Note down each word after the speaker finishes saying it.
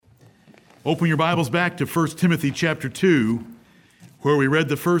Open your Bibles back to 1 Timothy chapter 2, where we read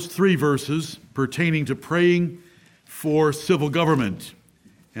the first 3 verses pertaining to praying for civil government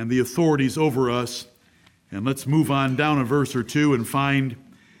and the authorities over us. And let's move on down a verse or two and find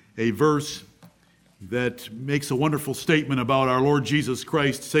a verse that makes a wonderful statement about our Lord Jesus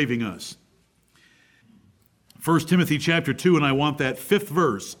Christ saving us. 1 Timothy chapter 2, and I want that 5th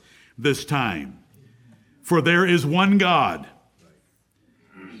verse this time. For there is one God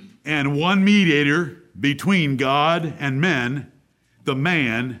and one mediator between God and men, the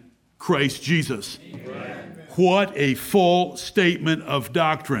man, Christ Jesus. Amen. What a full statement of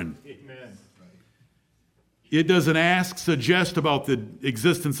doctrine. Amen. It doesn't ask, suggest about the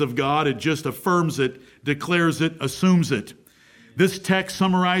existence of God. It just affirms it, declares it, assumes it. This text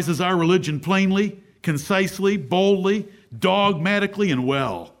summarizes our religion plainly, concisely, boldly, dogmatically, and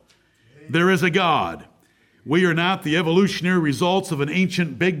well. There is a God. We are not the evolutionary results of an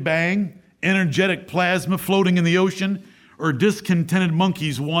ancient Big Bang, energetic plasma floating in the ocean, or discontented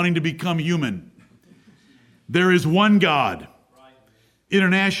monkeys wanting to become human. There is one God.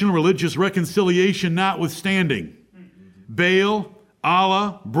 International religious reconciliation notwithstanding. Baal,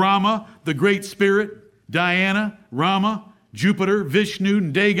 Allah, Brahma, the Great Spirit, Diana, Rama, Jupiter, Vishnu,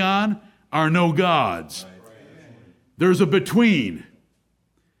 and Dagon are no gods. There's a between.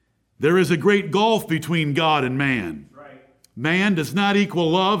 There is a great gulf between God and man. Right. Man does not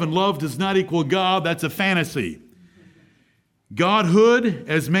equal love, and love does not equal God. That's a fantasy. Godhood,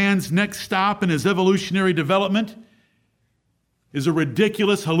 as man's next stop in his evolutionary development, is a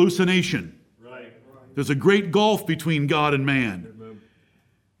ridiculous hallucination. Right. There's a great gulf between God and man. Amen.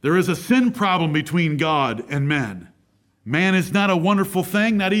 There is a sin problem between God and men. Man is not a wonderful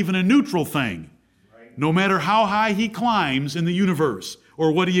thing, not even a neutral thing, right, no matter how high he climbs in the universe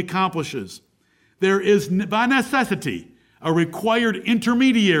or what he accomplishes. There is, by necessity, a required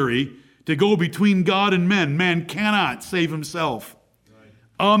intermediary to go between God and men. Man cannot save himself. Right.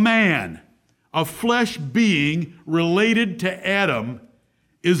 A man, a flesh being related to Adam,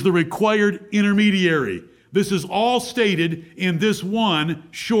 is the required intermediary. This is all stated in this one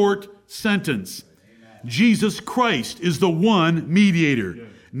short sentence. Amen. Jesus Christ is the one mediator, yes,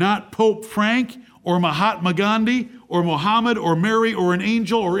 not Pope Frank or Mahatma Gandhi or Muhammad or Mary or an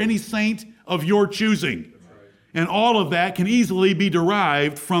angel or any saint of your choosing. Right. And all of that can easily be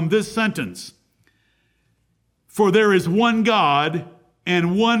derived from this sentence. For there is one God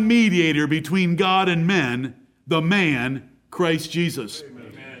and one mediator between God and men, the man, Christ Jesus.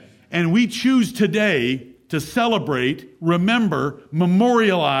 Amen. And we choose today to celebrate, remember,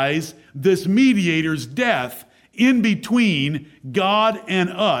 memorialize this mediator's death in between God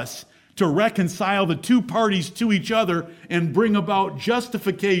and us, to reconcile the two parties to each other and bring about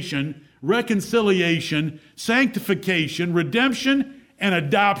justification, reconciliation, sanctification, redemption, and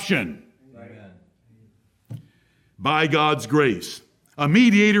adoption. Amen. By God's grace. A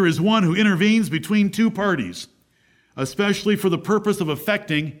mediator is one who intervenes between two parties, especially for the purpose of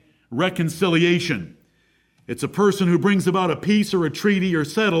effecting reconciliation. It's a person who brings about a peace or a treaty or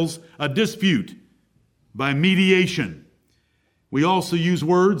settles a dispute by mediation. We also use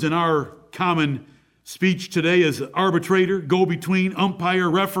words in our common speech today as arbitrator, go-between, umpire,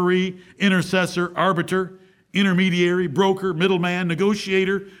 referee, intercessor, arbiter, intermediary, broker, middleman,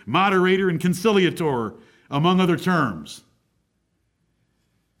 negotiator, moderator, and conciliator, among other terms.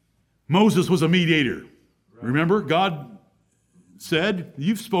 Moses was a mediator. Remember, God said,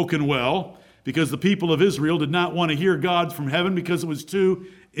 "You've spoken well," because the people of Israel did not want to hear God from heaven because it was too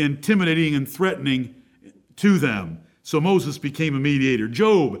intimidating and threatening to them. So Moses became a mediator.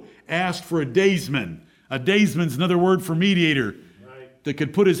 Job asked for a daysman. A daysman's another word for mediator, right, that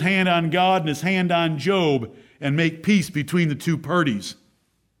could put his hand on God and his hand on Job and make peace between the two parties.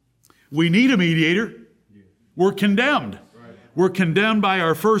 We need a mediator. We're condemned. Right. We're condemned by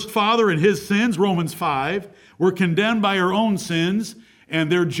our first father and his sins, Romans 5. We're condemned by our own sins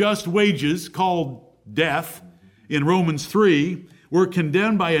and their just wages, called death, in Romans 3. We're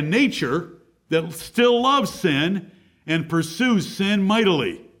condemned by a nature that still loves sin and pursues sin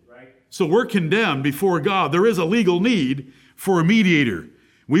mightily. Right. So we're condemned before God. There is a legal need for a mediator.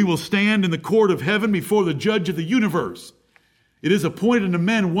 We will stand in the court of heaven before the judge of the universe. It is appointed unto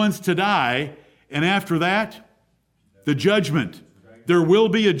men once to die, and after that, the judgment. Right. There will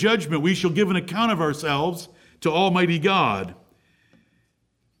be a judgment. We shall give an account of ourselves to Almighty God.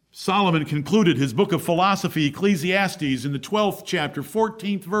 Solomon concluded his book of philosophy, Ecclesiastes, in the 12th chapter,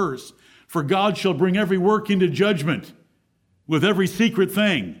 14th verse. For God shall bring every work into judgment with every secret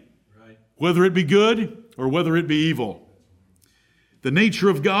thing, right, whether it be good or whether it be evil. The nature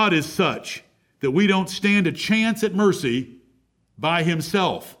of God is such that we don't stand a chance at mercy by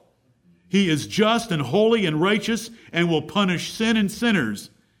himself. He is just and holy and righteous and will punish sin and sinners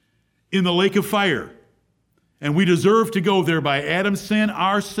in the lake of fire. And we deserve to go there by Adam's sin,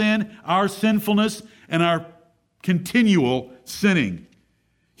 our sinfulness, and our continual sinning.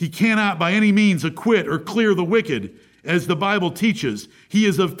 He cannot by any means acquit or clear the wicked, as the Bible teaches. He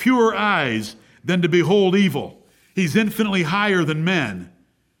is of purer eyes than to behold evil. He's infinitely higher than men.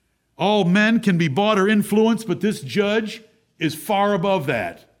 All men can be bought or influenced, but this judge is far above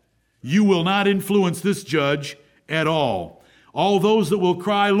that. You will not influence this judge at all. All those that will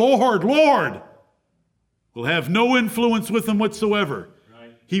cry, Lord, Lord, will have no influence with him whatsoever.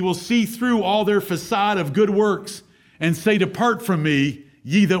 Right. He will see through all their facade of good works and say, depart from me,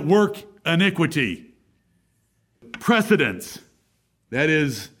 ye that work iniquity. Precedence, that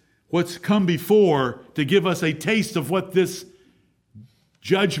is what's come before, to give us a taste of what this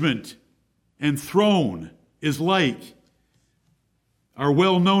judgment and throne is like, are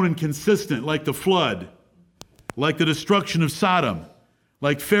well known and consistent, like the flood, like the destruction of Sodom,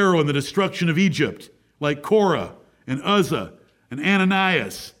 like Pharaoh and the destruction of Egypt, like Korah and Uzzah and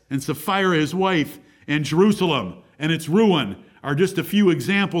Ananias and Sapphira his wife and Jerusalem and its ruin are just a few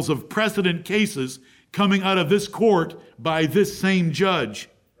examples of precedent cases coming out of this court by this same judge.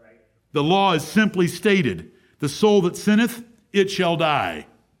 Right. The law is simply stated, the soul that sinneth, it shall die.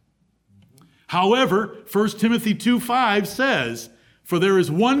 However, 1 Timothy 2:5 says, for there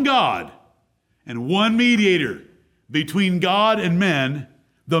is one God and one mediator between God and men,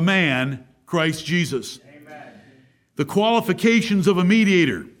 the man, Christ Jesus. Amen. The qualifications of a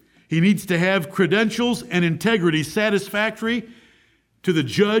mediator. He needs to have credentials and integrity satisfactory to the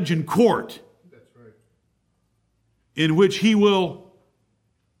judge in court. That's right. In which he will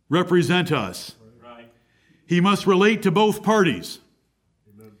represent us. Right. He must relate to both parties.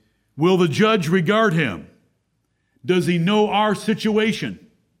 Amen. Will the judge regard him? Does he know our situation?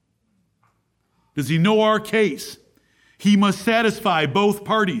 Does he know our case? He must satisfy both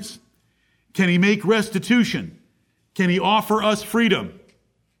parties. Can he make restitution? Can he offer us freedom?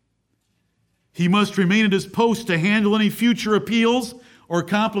 He must remain at his post to handle any future appeals or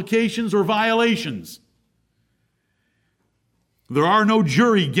complications or violations. There are no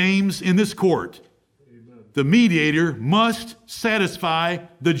jury games in this court. Amen. The mediator must satisfy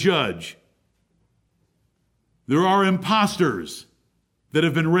the judge. There are impostors that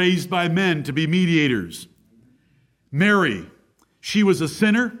have been raised by men to be mediators. Mary, she was a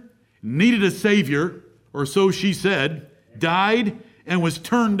sinner, needed a Savior, or so she said, died, and was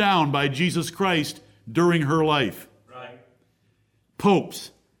turned down by Jesus Christ during her life. Right.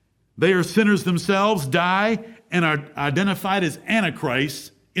 Popes, they are sinners themselves, die, and are identified as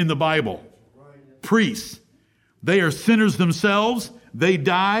antichrists in the Bible. Right. Priests, they are sinners themselves, they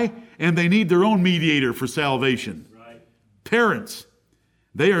die, and they need their own mediator for salvation. Right. Parents,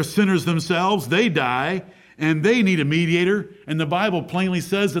 they are sinners themselves, they die, and they need a mediator, and the Bible plainly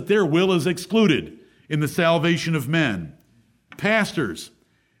says that their will is excluded in the salvation of men. Pastors,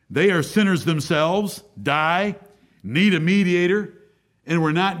 they are sinners themselves, die, need a mediator, and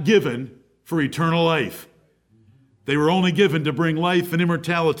were not given for eternal life. They were only given to bring life and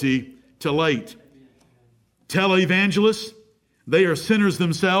immortality to light. Televangelists, they are sinners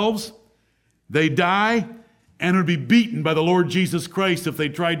themselves, they die, and would be beaten by the Lord Jesus Christ if they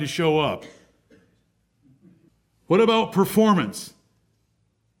tried to show up. What about performance?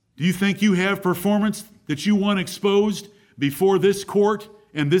 Do you think you have performance that you want exposed before this court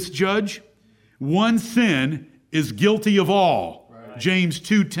and this judge? One sin is guilty of all. Right. James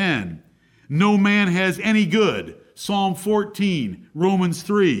 2:10. No man has any good. Psalm 14, Romans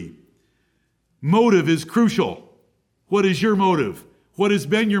 3. Motive is crucial. What is your motive? What has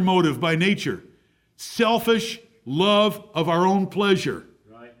been your motive by nature? Selfish love of our own pleasure,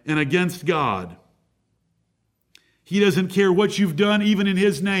 right, and against God. He doesn't care what you've done, even in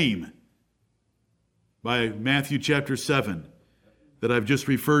his name. By Matthew chapter 7 that I've just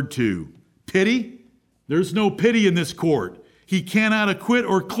referred to. Pity? There's no pity in this court. He cannot acquit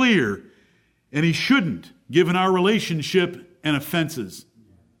or clear, and he shouldn't, given our relationship and offenses.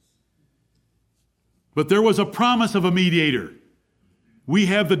 But there was a promise of a mediator. We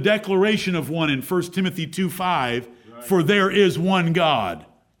have the declaration of one in 1 Timothy 2:5, right. For there is one God.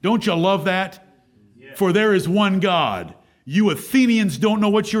 Don't you love that? Yeah. For there is one God. You Athenians don't know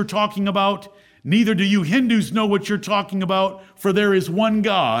what you're talking about. Neither do you Hindus know what you're talking about. For there is one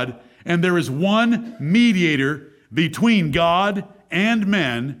God, and there is one mediator between God and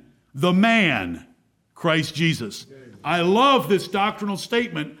men, the man, Christ Jesus. I love this doctrinal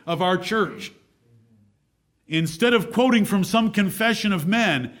statement of our church. Instead of quoting from some confession of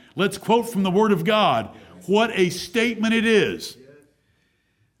men, let's quote from the Word of God. What a statement it is.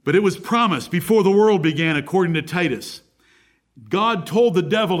 But it was promised before the world began, according to Titus. God told the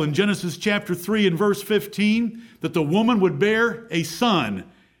devil in Genesis chapter 3 and verse 15 that the woman would bear a son,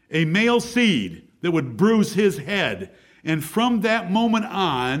 a male seed that would bruise his head. And from that moment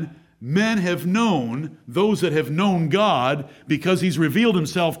on, men have known, those that have known God, because he's revealed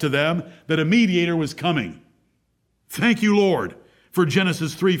himself to them, that a mediator was coming. Thank you, Lord, for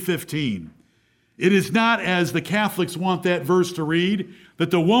Genesis 3:15. It is not, as the Catholics want that verse to read,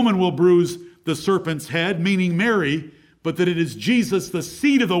 that the woman will bruise the serpent's head, meaning Mary, but that it is Jesus, the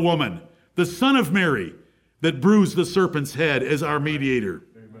seed of the woman, the son of Mary, that bruised the serpent's head as our mediator.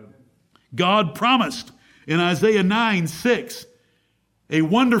 Amen. God promised in Isaiah 9:6 a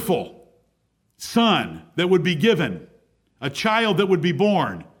wonderful son that would be given, a child that would be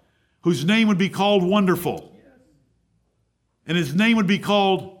born, whose name would be called Wonderful. And his name would be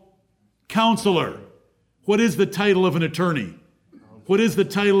called Counselor. What is the title of an attorney? What is the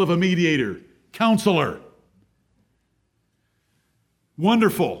title of a mediator? Counselor.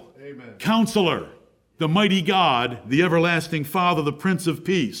 Wonderful. Amen. Counselor. The mighty God, the everlasting Father, the Prince of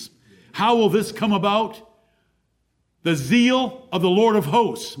Peace. How will this come about? The zeal of the Lord of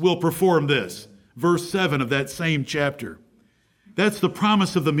hosts will perform this. Verse 7 of that same chapter. That's the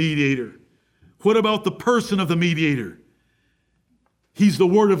promise of the mediator. What about the person of the mediator? He's the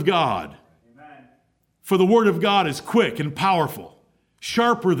Word of God. Amen. For the Word of God is quick and powerful,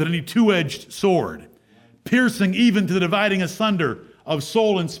 sharper than any two-edged sword, piercing even to the dividing asunder of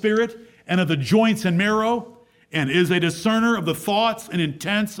soul and spirit, and of the joints and marrow, and is a discerner of the thoughts and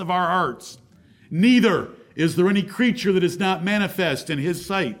intents of our hearts. Neither is there any creature that is not manifest in his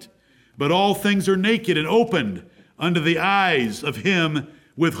sight, but all things are naked and opened unto the eyes of him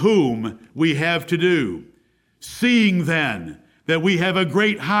with whom we have to do. Seeing then that we have a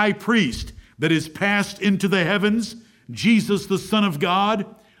great high priest that is passed into the heavens, Jesus the Son of God,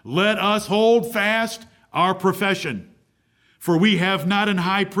 let us hold fast our profession. For we have not an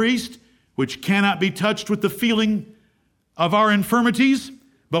high priest which cannot be touched with the feeling of our infirmities,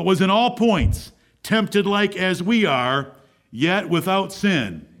 but was in all points tempted like as we are, yet without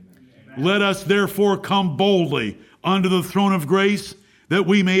sin. Amen. Let us therefore come boldly unto the throne of grace, that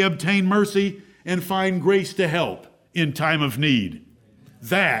we may obtain mercy and find grace to help in time of need.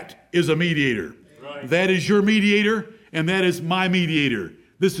 That is a mediator. Right. That is your mediator, and that is my mediator.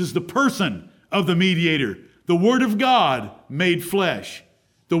 This is the person of the mediator. The Word of God made flesh.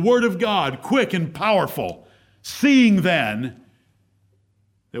 The Word of God, quick and powerful. Seeing then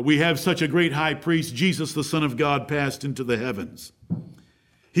that we have such a great high priest, Jesus, the Son of God, passed into the heavens.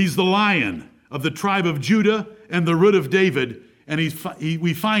 He's the Lion of the tribe of Judah and the root of David, and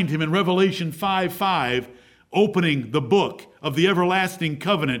we find him in Revelation 5:5, opening the book of the everlasting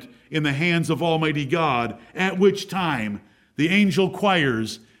covenant in the hands of Almighty God, at which time the angel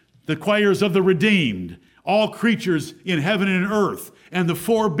choirs, the choirs of the redeemed, all creatures in heaven and earth, and the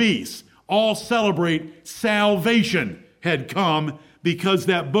four beasts all celebrate salvation had come, because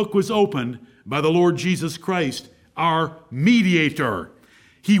that book was opened by the Lord Jesus Christ, our mediator.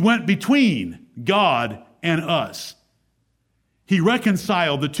 He went between God and us. He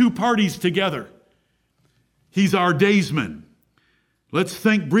reconciled the two parties together. He's our daysman. Let's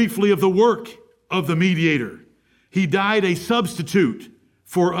think briefly of the work of the mediator. He died a substitute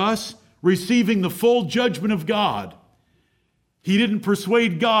for us, receiving the full judgment of God. He didn't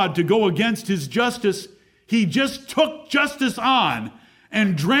persuade God to go against his justice. He just took justice on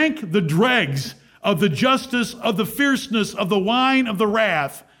and drank the dregs of the justice, of the fierceness, of the wine of the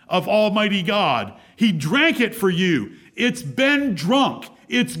wrath of Almighty God. He drank it for you. It's been drunk.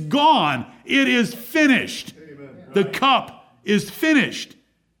 It's gone. It is finished. Amen. The cup is finished.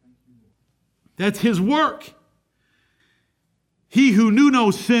 That's his work. He who knew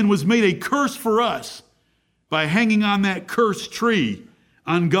no sin was made a curse for us by hanging on that cursed tree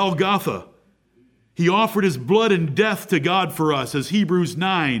on Golgotha. He offered his blood and death to God for us, as Hebrews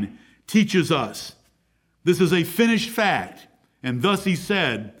 9 teaches us. This is a finished fact, and thus he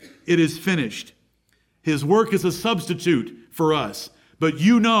said, it is finished. His work is a substitute for us. But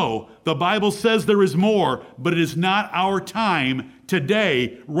you know, the Bible says there is more, but it is not our time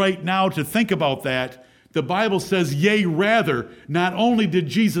today, right now, to think about that. The Bible says, yea, rather, not only did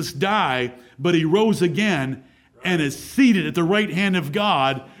Jesus die, but he rose again and is seated at the right hand of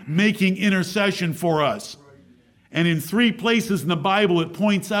God, making intercession for us. And in 3 places in the Bible, it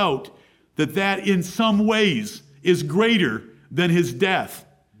points out that in some ways is greater than his death.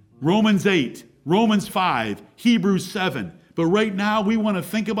 Romans 8, Romans 5, Hebrews 7. But right now, we want to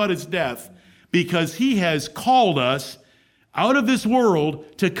think about his death because he has called us out of this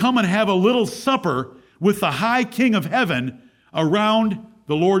world to come and have a little supper with the high King of heaven around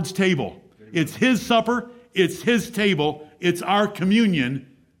the Lord's table. It's his supper, it's his table, it's our communion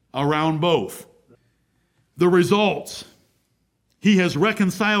around both. The results. He has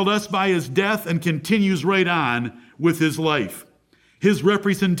reconciled us by his death and continues right on with his life. His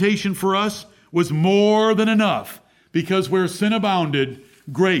representation for us was more than enough, because where sin abounded,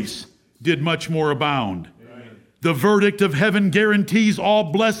 grace did much more abound. Amen. The verdict of heaven guarantees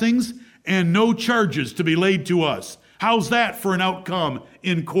all blessings and no charges to be laid to us. How's that for an outcome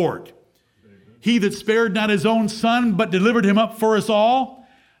in court? Amen. He that spared not his own son, but delivered him up for us all,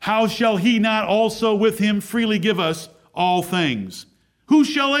 how shall he not also with him freely give us all things? Who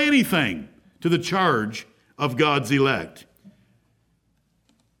shall lay anything to the charge of God's elect?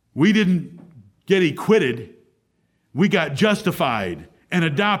 We didn't get acquitted. We got justified and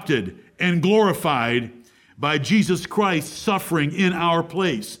adopted and glorified by Jesus Christ suffering in our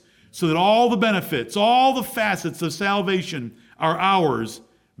place, so that all the benefits, all the facets of salvation are ours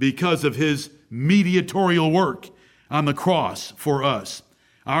because of his mediatorial work on the cross for us.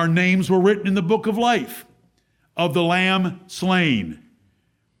 Our names were written in the book of life of the Lamb slain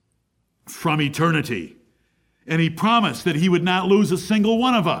from eternity. And he promised that he would not lose a single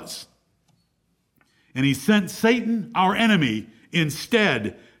one of us. And he sent Satan, our enemy,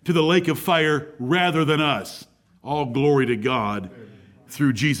 instead to the lake of fire rather than us. All glory to God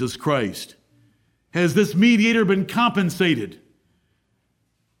through Jesus Christ. Has this mediator been compensated?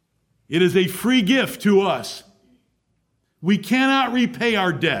 It is a free gift to us. We cannot repay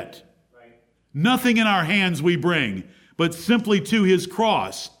our debt. Nothing in our hands we bring, but simply to his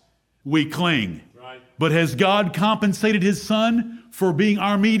cross we cling. But has God compensated his Son for being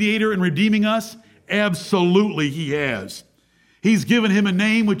our mediator and redeeming us? Absolutely he has. He's given him a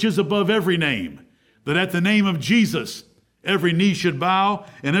name which is above every name, that at the name of Jesus every knee should bow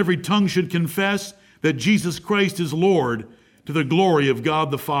and every tongue should confess that Jesus Christ is Lord, to the glory of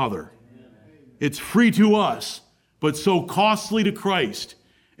God the Father. It's free to us, but so costly to Christ,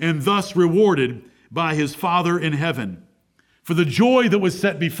 and thus rewarded by his Father in heaven. For the joy that was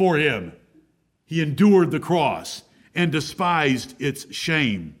set before him, he endured the cross and despised its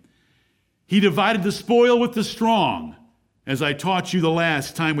shame. He divided the spoil with the strong, as I taught you the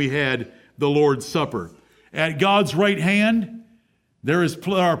last time we had the Lord's Supper. At God's right hand, there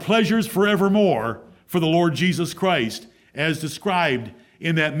are pleasures forevermore for the Lord Jesus Christ, as described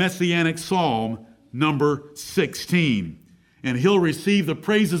in that messianic psalm, number 16. And he'll receive the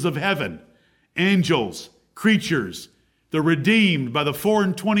praises of heaven, angels, creatures, the redeemed by the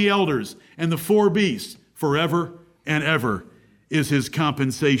 24 elders and the 4 beasts, forever and ever is his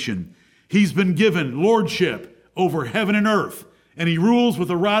compensation. He's been given lordship over heaven and earth, and he rules with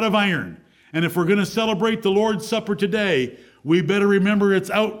a rod of iron. And if we're going to celebrate the Lord's Supper today, we better remember its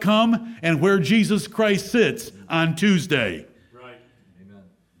outcome and where Jesus Christ sits on Tuesday. Right. Amen.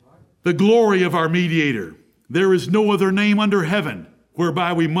 The glory of our mediator. There is no other name under heaven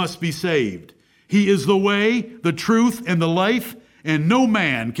whereby we must be saved. He is the way, the truth, and the life, and no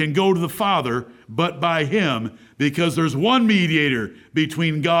man can go to the Father but by him, because there's one mediator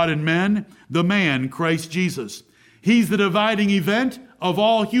between God and men, the man Christ Jesus. He's the dividing event of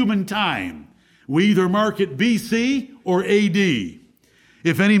all human time. We either mark it BC or AD.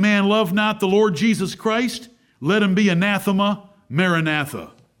 If any man love not the Lord Jesus Christ, let him be anathema,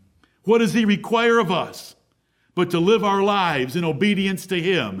 maranatha. What does he require of us? But to live our lives in obedience to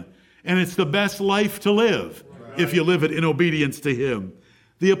him. And it's the best life to live if you live it in obedience to him.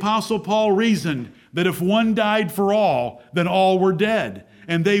 The Apostle Paul reasoned that if one died for all, then all were dead.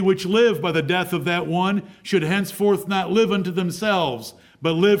 And they which live by the death of that one should henceforth not live unto themselves,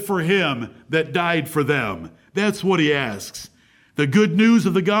 but live for him that died for them. That's what he asks. The good news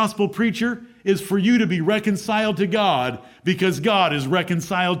of the gospel preacher is for you to be reconciled to God, because God is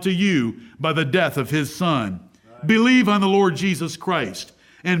reconciled to you by the death of his Son. Right. Believe on the Lord Jesus Christ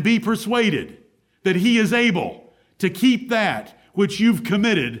and be persuaded that he is able to keep that which you've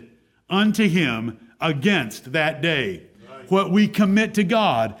committed unto him against that day. Right. What we commit to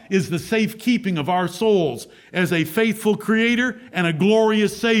God is the safekeeping of our souls as a faithful Creator and a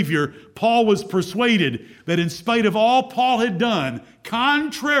glorious Savior. Paul was persuaded that in spite of all Paul had done,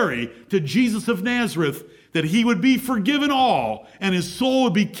 contrary to Jesus of Nazareth, that he would be forgiven all and his soul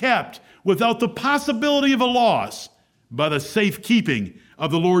would be kept without the possibility of a loss by the safekeeping of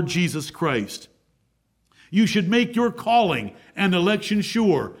the Lord Jesus Christ. You should make your calling and election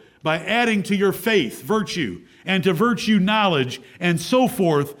sure by adding to your faith virtue, and to virtue knowledge, and so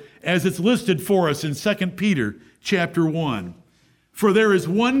forth, as it's listed for us in 2 Peter chapter 1. For there is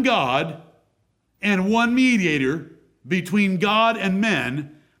one God and one mediator between God and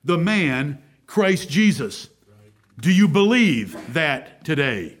men, the man Christ Jesus. Do you believe that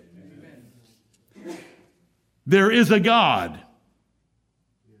today? There is a God.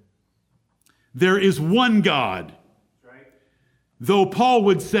 There is one God. Though Paul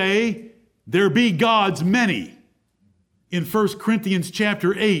would say, there be gods many. In 1 Corinthians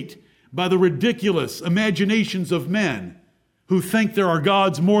chapter 8, by the ridiculous imaginations of men who think there are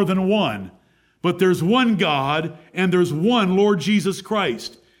gods more than one. But there's one God and there's one Lord Jesus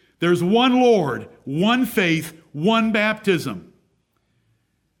Christ. There's one Lord, one faith, one baptism.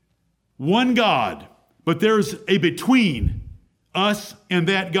 One God, but there's a between us and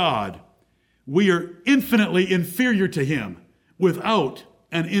that God. We are infinitely inferior to him without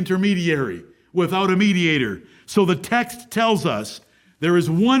an intermediary, without a mediator. So the text tells us there is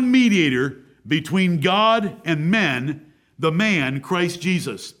one mediator between God and men, the man, Christ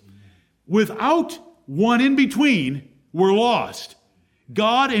Jesus. Without one in between, we're lost.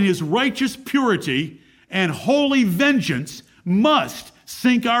 God in his righteous purity and holy vengeance must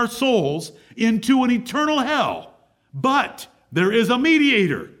sink our souls into an eternal hell. But there is a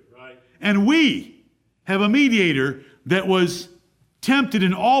mediator. Right. And we have a mediator that was tempted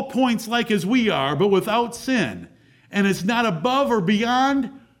in all points like as we are, but without sin. And is not above or beyond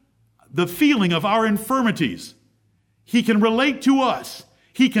the feeling of our infirmities. He can relate to us.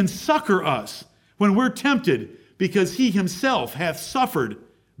 He can succor us when we're tempted because he himself hath suffered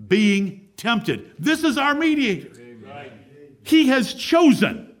being tempted. This is our mediator. Amen. He has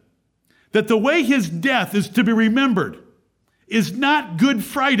chosen that the way his death is to be remembered is not Good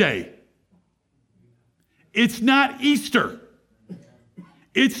Friday. It's not Easter.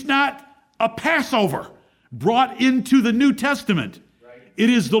 It's not a Passover brought into the New Testament. It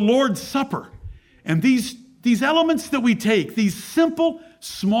is the Lord's Supper. And these elements that we take, these simple,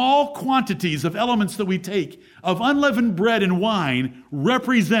 small quantities of elements that we take of unleavened bread and wine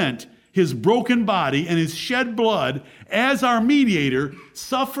represent his broken body and his shed blood as our mediator,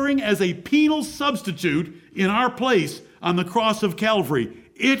 suffering as a penal substitute in our place on the cross of Calvary.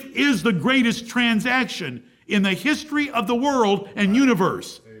 It is the greatest transaction in the history of the world and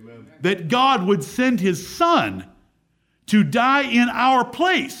universe. Amen. That God would send his Son to die in our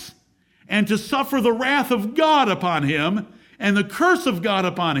place and to suffer the wrath of God upon him and the curse of God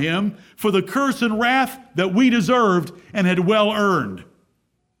upon him for the curse and wrath that we deserved and had well earned.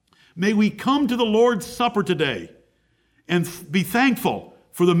 May we come to the Lord's Supper today and be thankful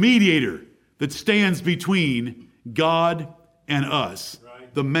for the mediator that stands between God and us,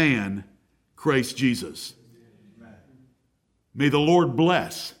 right. The man, Christ Jesus. Amen. May the Lord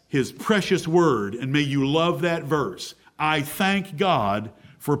bless his precious word, and may you love that verse. I thank God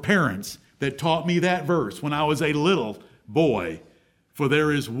for parents that taught me that verse when I was a little boy. For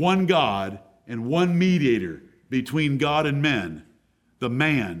there is one God and one mediator between God and men, the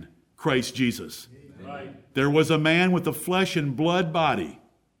man, Christ Jesus. Right. There was a man with a flesh and blood body,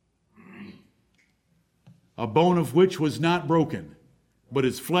 a bone of which was not broken, but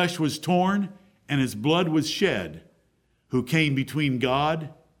his flesh was torn and his blood was shed, who came between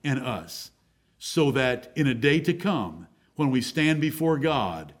God and us, so that in a day to come, when we stand before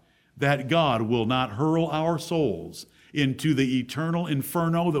God, that God will not hurl our souls into the eternal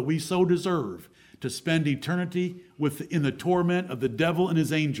inferno that we so deserve, to spend eternity in the torment of the devil and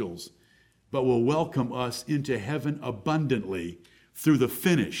his angels, but will welcome us into heaven abundantly through the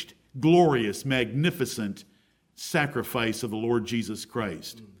finished, glorious, magnificent sacrifice of the Lord Jesus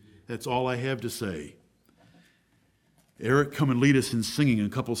Christ. That's all I have to say. Eric, come and lead us in singing a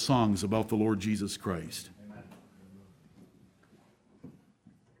couple songs about the Lord Jesus Christ.